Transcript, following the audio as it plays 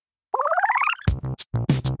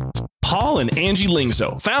Paul and Angie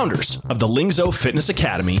Lingzo, founders of the Lingzo Fitness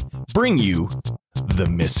Academy, bring you The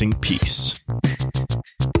Missing Piece.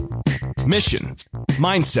 Mission,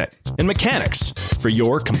 mindset, and mechanics for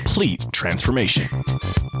your complete transformation.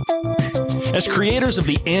 As creators of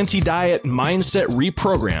the Anti-Diet Mindset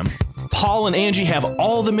Reprogram, Paul and Angie have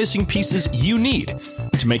all the missing pieces you need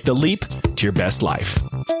to make the leap to your best life.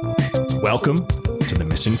 Welcome to The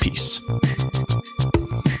Missing Piece.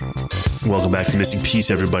 Welcome back to The Missing Piece,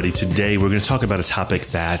 everybody. Today, we're going to talk about a topic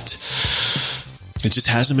that it just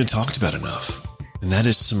hasn't been talked about enough. And that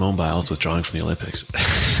is Simone Biles withdrawing from the Olympics.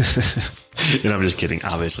 And I'm just kidding.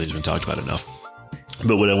 Obviously, it's been talked about enough.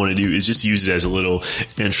 But what I want to do is just use it as a little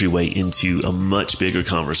entryway into a much bigger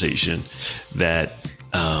conversation that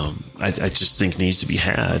I just think needs to be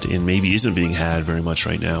had and maybe isn't being had very much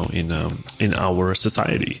right now in our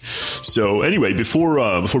society. So anyway, before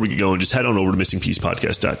we get going, just head on over to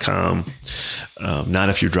missingpiecePodcast.com. Not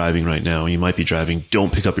if you're driving right now. You might be driving.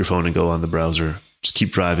 Don't pick up your phone and go on the browser. Just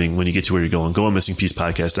keep driving. When you get to where you're going, go on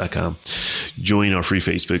missingpiecePodcast.com. Join our free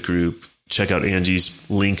Facebook group. Check out Angie's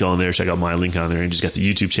link on there. Check out my link on there. Angie's got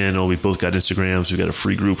the YouTube channel. We've both got Instagrams. We've got a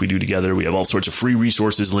free group we do together. We have all sorts of free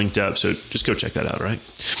resources linked up. So just go check that out, right?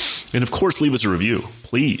 And of course, leave us a review,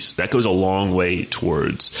 please. That goes a long way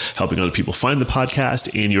towards helping other people find the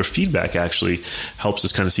podcast. And your feedback actually helps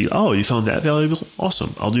us kind of see, oh, you found that valuable?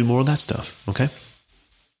 Awesome. I'll do more of that stuff. Okay.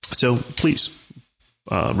 So please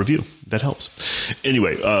review. That helps.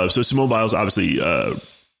 Anyway, so Simone Biles obviously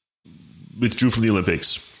withdrew from the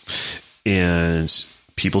Olympics. And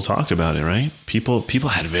people talked about it, right? People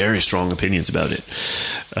had very strong opinions about it,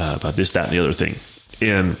 about this, that, and the other thing.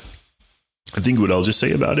 And I think what I'll just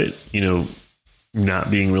say about it,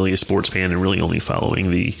 not being really a sports fan and really only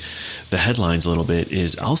following the headlines a little bit,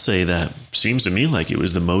 is I'll say that seems to me like it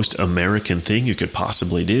was the most American thing you could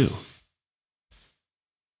possibly do.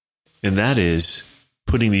 And that is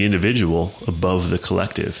putting the individual above the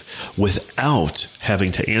collective without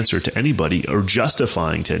having to answer to anybody or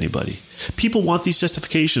justifying to anybody. People want these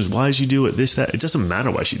justifications. Why did she do it? This, that. It doesn't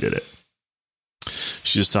matter why she did it.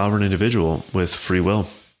 She's a sovereign individual with free will.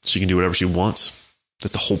 She can do whatever she wants.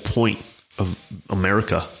 That's the whole point of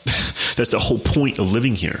America. That's the whole point of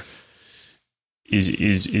living here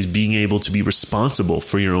is being able to be responsible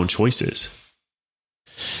for your own choices.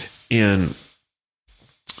 And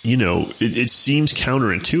it seems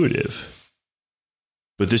counterintuitive,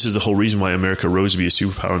 but this is the whole reason why America rose to be a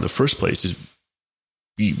superpower in the first place. Is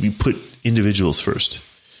we put individuals first,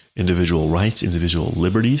 individual rights, individual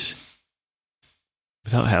liberties,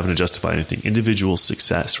 without having to justify anything, individual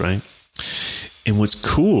success, right? And what's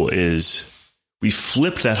cool is we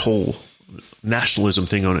flipped that whole nationalism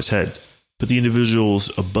thing on its head, put the individuals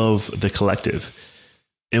above the collective.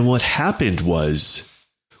 And what happened was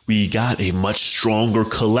we got a much stronger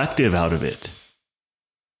collective out of it.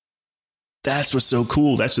 That's what's so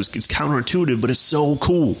cool. It's counterintuitive, but it's so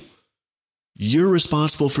cool. You're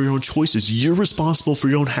responsible for your own choices. You're responsible for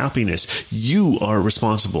your own happiness. You are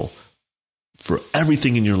responsible for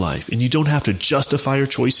everything in your life, and you don't have to justify your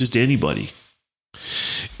choices to anybody.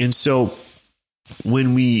 And so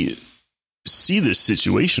when we see this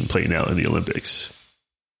situation playing out in the Olympics,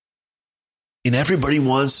 and everybody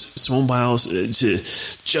wants Simone Biles to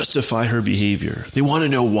justify her behavior. They want to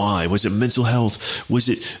know why. Was it mental health? Was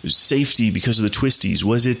it safety because of the twisties?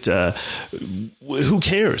 Was it, who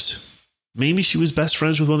cares? Maybe she was best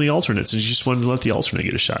friends with one of the alternates and she just wanted to let the alternate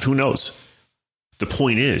get a shot. Who knows? The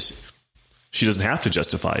point is, she doesn't have to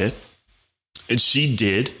justify it. And she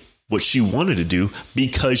did what she wanted to do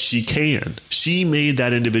because she can. She made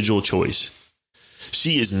that individual choice.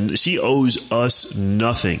 She owes us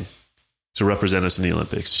nothing to represent us in the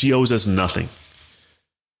Olympics. She owes us nothing,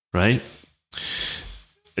 right?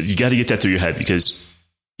 You got to get that through your head, because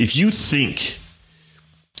if you think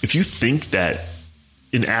that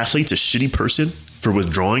an athlete's a shitty person for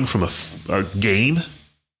withdrawing from a game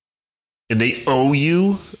and they owe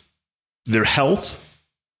you their health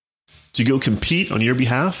to go compete on your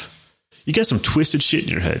behalf, you got some twisted shit in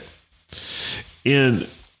your head. And,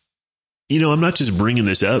 I'm not just bringing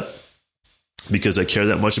this up because I care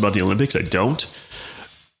that much about the Olympics. I don't.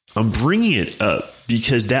 I'm bringing it up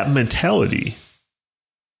because that mentality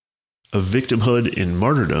of victimhood and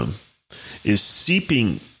martyrdom is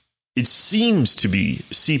seeping. It seems to be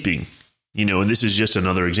seeping, and this is just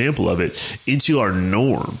another example of it, into our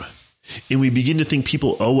norm. And we begin to think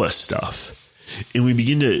people owe us stuff. And we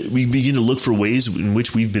begin to look for ways in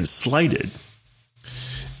which we've been slighted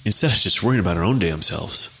instead of just worrying about our own damn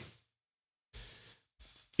selves.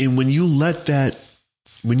 And when you let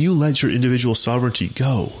your individual sovereignty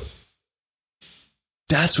go,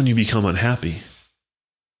 that's when you become unhappy.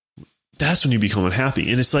 That's when you become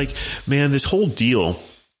unhappy. And it's like, man, this whole deal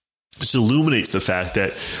just illuminates the fact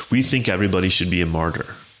that we think everybody should be a martyr.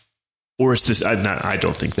 Or it's this, I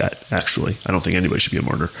don't think that, actually. I don't think anybody should be a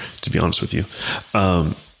martyr, to be honest with you.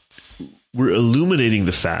 We're illuminating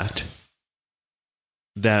the fact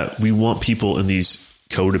that we want people in these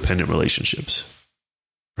codependent relationships,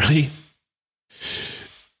 right?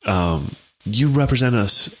 You represent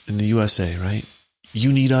us in the USA, right?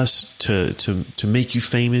 You need us to make you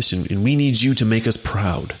famous, and we need you to make us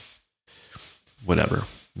proud. Whatever.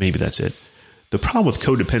 Maybe that's it. The problem with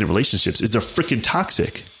codependent relationships is they're freaking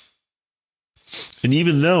toxic. And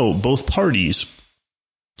even though both parties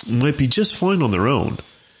might be just fine on their own,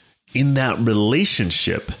 in that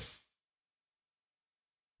relationship,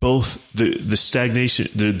 both the stagnation,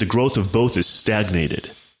 the growth of both is stagnated.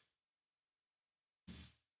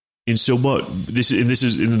 And so and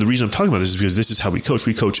the reason I'm talking about this is because this is how we coach.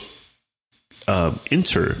 We coach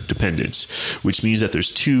interdependence, which means that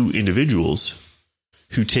there's two individuals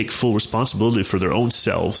who take full responsibility for their own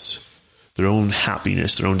selves, their own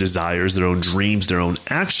happiness, their own desires, their own dreams, their own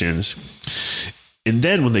actions. And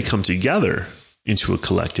then when they come together into a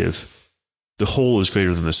collective, the whole is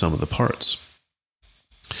greater than the sum of the parts.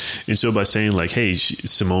 And so by saying like, hey,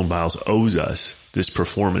 Simone Biles owes us this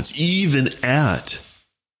performance, even at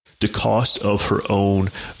the cost of her own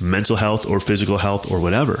mental health or physical health or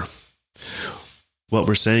whatever, what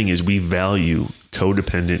we're saying is we value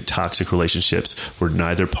codependent, toxic relationships where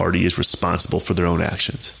neither party is responsible for their own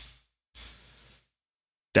actions.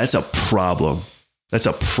 That's a problem. That's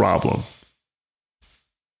a problem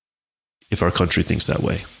if our country thinks that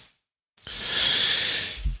way.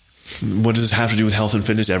 What does this have to do with health and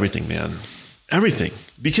fitness? Everything, man. Everything.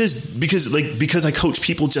 Because I coach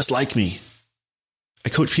people just like me. I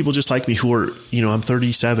coach people just like me who are, I'm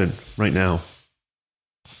 37 right now.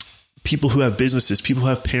 People who have businesses, people who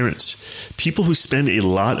have parents, people who spend a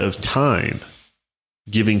lot of time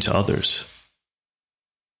giving to others.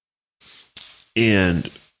 And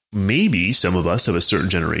maybe some of us of a certain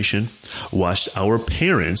generation watched our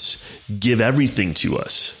parents give everything to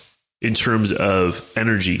us in terms of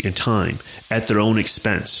energy and time at their own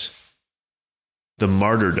expense. The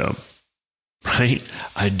martyrdom, right?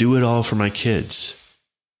 I do it all for my kids.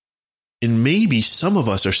 And maybe some of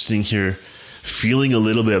us are sitting here feeling a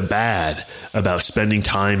little bit bad about spending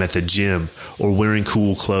time at the gym or wearing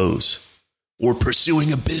cool clothes or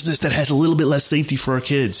pursuing a business that has a little bit less safety for our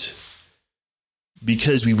kids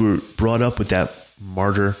because we were brought up with that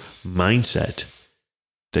martyr mindset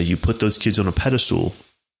that you put those kids on a pedestal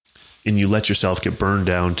and you let yourself get burned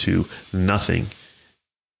down to nothing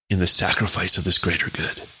in the sacrifice of this greater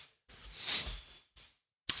good.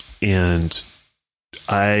 And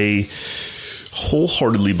I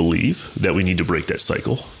wholeheartedly believe that we need to break that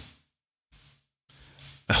cycle.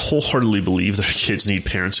 I wholeheartedly believe that our kids need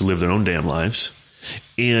parents who live their own damn lives.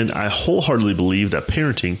 And I wholeheartedly believe that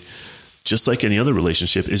parenting, just like any other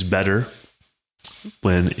relationship, is better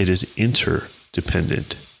when it is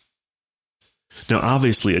interdependent. Now,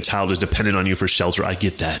 obviously, a child is dependent on you for shelter. I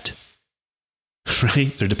get that.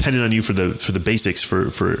 Right? They're dependent on you for the basics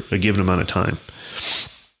for a given amount of time.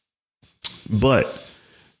 But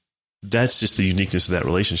that's just the uniqueness of that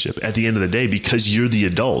relationship. At the end of the day, because you're the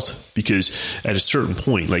adult, because at a certain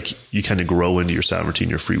point, like you kind of grow into your sovereignty and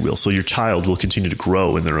your free will. So your child will continue to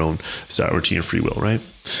grow in their own sovereignty and free will, right?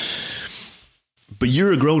 But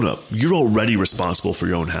you're a grown-up. You're already responsible for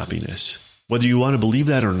your own happiness. Whether you want to believe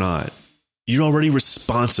that or not, you're already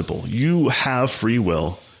responsible. You have free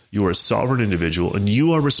will. You are a sovereign individual, and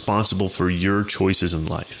you are responsible for your choices in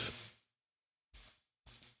life.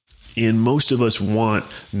 And most of us want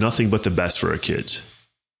nothing but the best for our kids.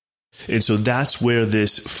 And so that's where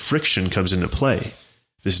this friction comes into play,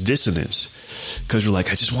 this dissonance. Because we're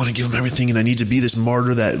like, I just want to give them everything and I need to be this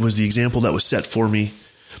martyr that was the example that was set for me.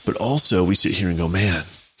 But also we sit here and go, man,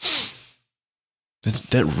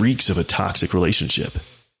 that reeks of a toxic relationship.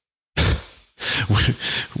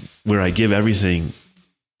 Where I give everything,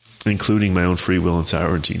 including my own free will and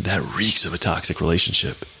sovereignty. That reeks of a toxic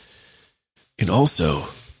relationship. And also,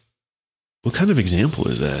 what kind of example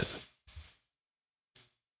is that?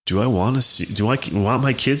 Do I want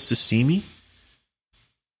my kids to see me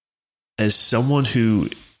as someone who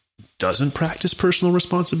doesn't practice personal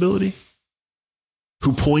responsibility?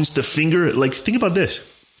 Who points the finger? Like, think about this.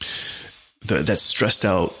 That stressed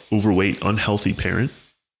out, overweight, unhealthy parent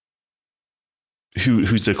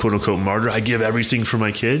who's the quote unquote martyr. I give everything for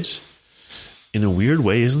my kids. In a weird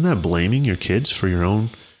way, isn't that blaming your kids for your own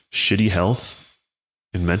shitty health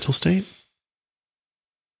and mental state?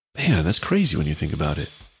 Man, that's crazy when you think about it.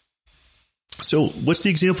 So what's the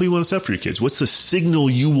example you want to set for your kids? What's the signal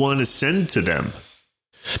you want to send to them?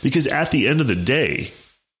 Because at the end of the day,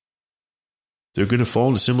 they're going to fall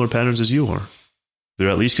into similar patterns as you are. They're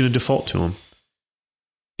at least going to default to them.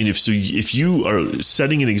 And if you are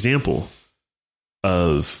setting an example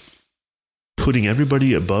of putting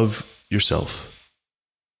everybody above yourself,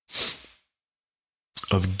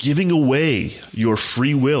 of giving away your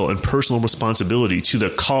free will and personal responsibility to the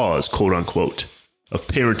cause, quote unquote, of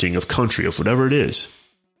parenting, of country, of whatever it is,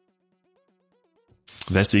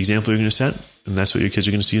 that's the example you're going to set, and that's what your kids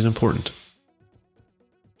are going to see as important.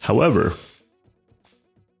 However,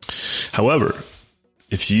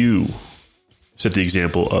 if you set the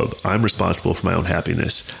example of, I'm responsible for my own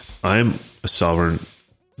happiness, I'm a sovereign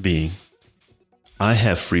being, I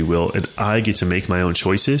have free will, and I get to make my own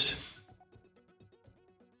choices,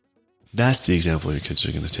 that's the example your kids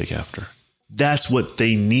are going to take after. That's what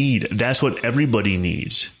they need. That's what everybody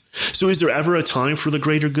needs. So is there ever a time for the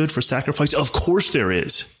greater good, for sacrifice? Of course there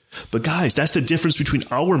is. But guys, that's the difference between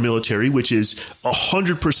our military, which is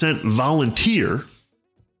 100% volunteer,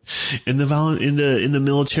 and in the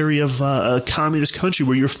military of a communist country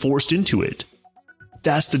where you're forced into it.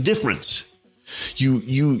 That's the difference.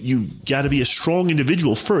 You got to be a strong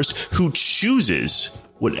individual first who chooses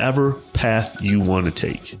whatever path you want to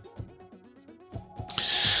take.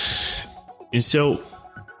 And so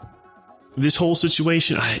this whole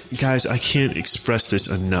situation, guys, I can't express this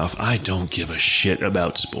enough. I don't give a shit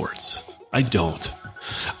about sports. I don't.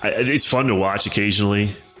 It's fun to watch occasionally.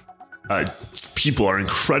 People are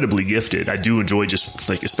incredibly gifted. I do enjoy just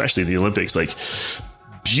like, especially in the Olympics, like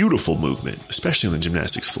beautiful movement, especially on the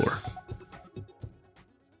gymnastics floor.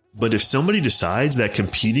 But if somebody decides that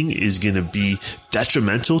competing is going to be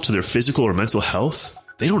detrimental to their physical or mental health,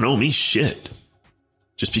 they don't owe me shit.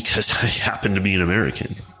 Just because I happen to be an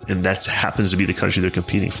American and that happens to be the country they're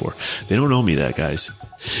competing for. They don't owe me that, guys.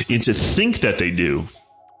 And to think that they do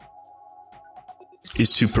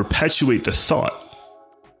is to perpetuate the thought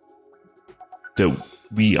that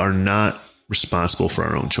we are not responsible for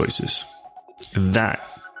our own choices. And that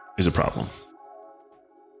is a problem.